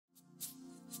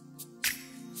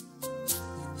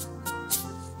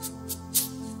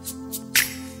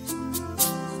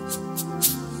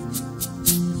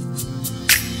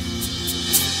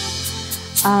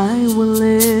I will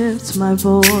lift my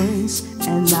voice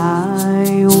and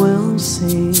I will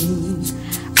sing.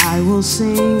 I will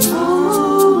sing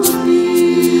holy.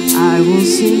 I will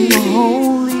sing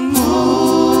holy,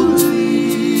 holy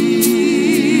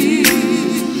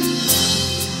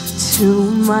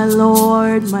to my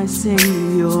Lord, my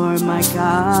Savior, my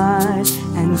God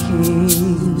and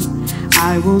King.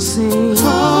 I will sing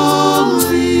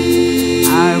holy.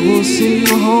 I will sing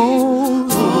holy.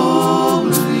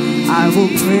 I will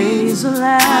praise the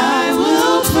Lamb. I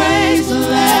will praise the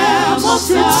Lamb who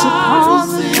sits upon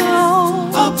the throne.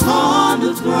 Upon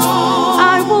the throne.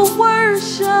 I will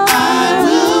worship. I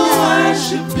will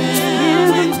worship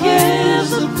Him and give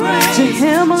the praise to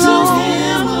Him alone. To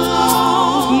Him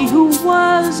alone. He who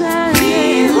was and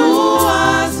He who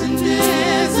was and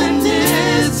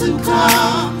is to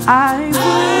come. I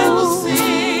will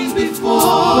sing before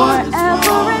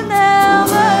forever and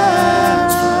ever.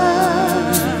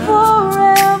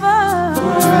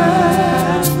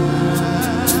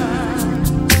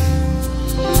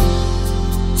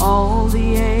 All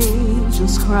the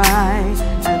angels cry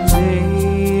and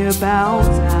they bow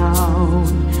down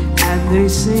and they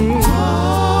sing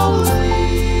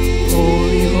holy,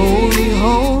 holy, holy,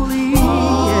 holy,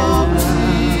 yeah.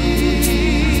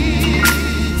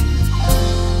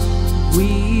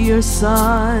 We are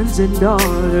sons and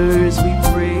daughters, we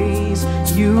praise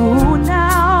you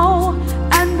now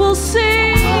and we'll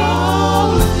sing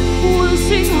holy, we'll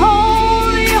sing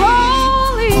holy,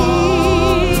 holy.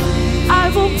 I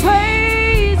will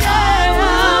praise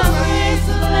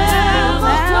the Lamb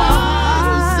who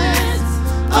sits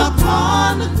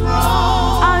upon the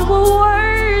throne. I will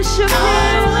worship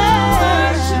Him.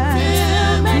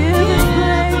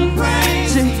 And give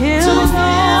praise to Him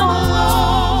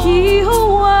alone. He who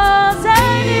was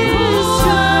and is.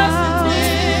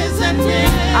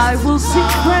 I will sing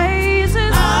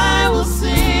praises. I will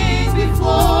sing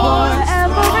before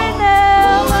forever and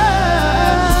ever.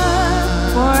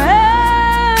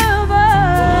 Forever.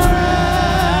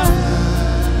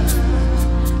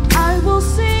 I will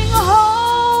sing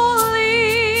holy.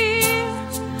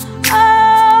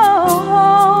 Oh,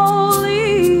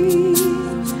 holy.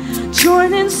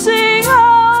 Join and sing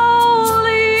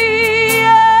holy.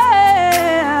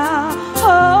 Yeah.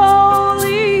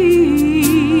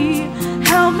 Holy.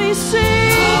 Help me sing.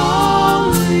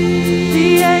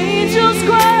 The angels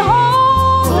cry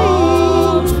holy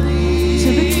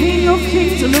to the King of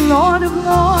Kings and the Lord of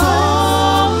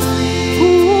Lords,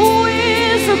 who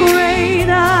is the great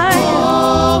I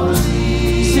am.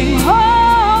 Sing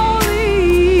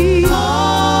holy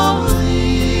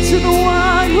to the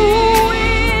one who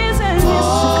is and is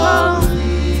to come,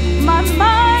 my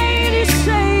mighty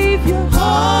Savior,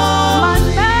 my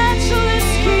matchless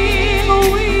King.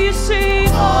 We sing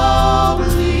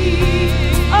holy.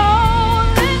 Oh,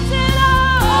 lift it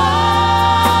up.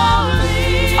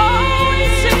 Oh, we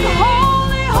sing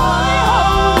holy, holy,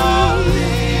 holy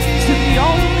to the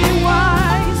only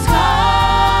wise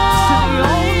God, to the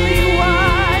only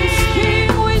wise King.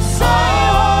 We say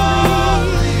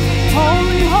holy,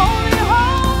 holy, holy,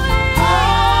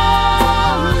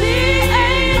 holy. The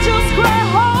angels cry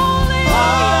holy. I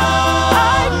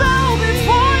bow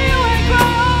before you and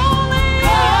cry holy.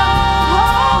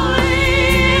 Holy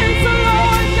is the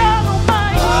Lord God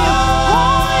Almighty.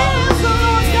 Holy is the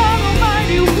Lord God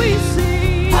Almighty. We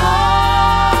sing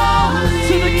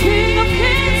to the King of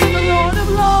Kings and the Lord of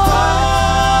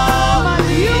Lords. My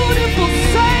beautiful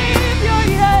Savior,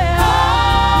 yeah.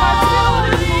 My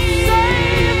beautiful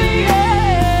Savior,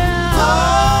 yeah.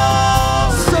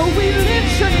 So we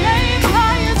lift your name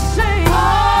high and sing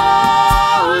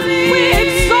holy. We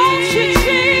exalt you,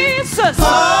 Jesus,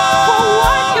 for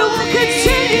what you will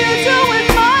continue to do in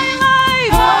my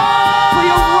life. For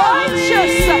you're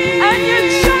righteous and you're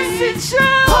just and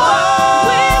true.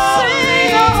 We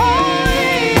sing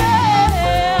holy,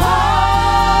 yeah.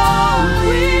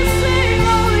 We sing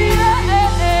holy, yeah.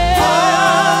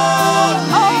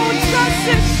 Oh, just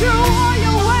and true are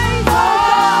your ways, oh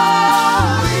God.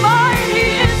 Mighty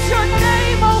is your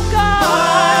name, oh God.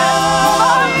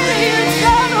 Mighty is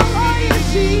God Almighty,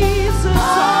 Jesus.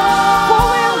 For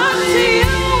we look to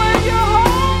you and you're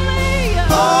holy.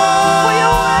 For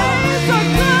your ways are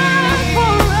good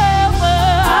forever.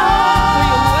 For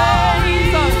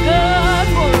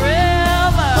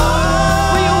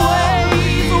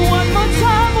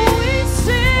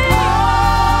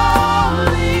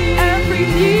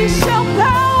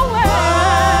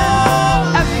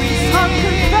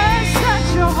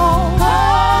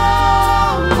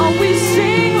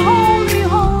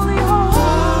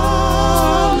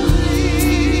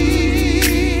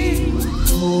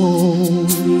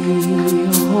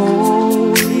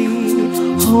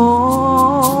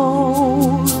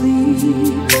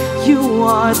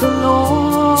are the Lord.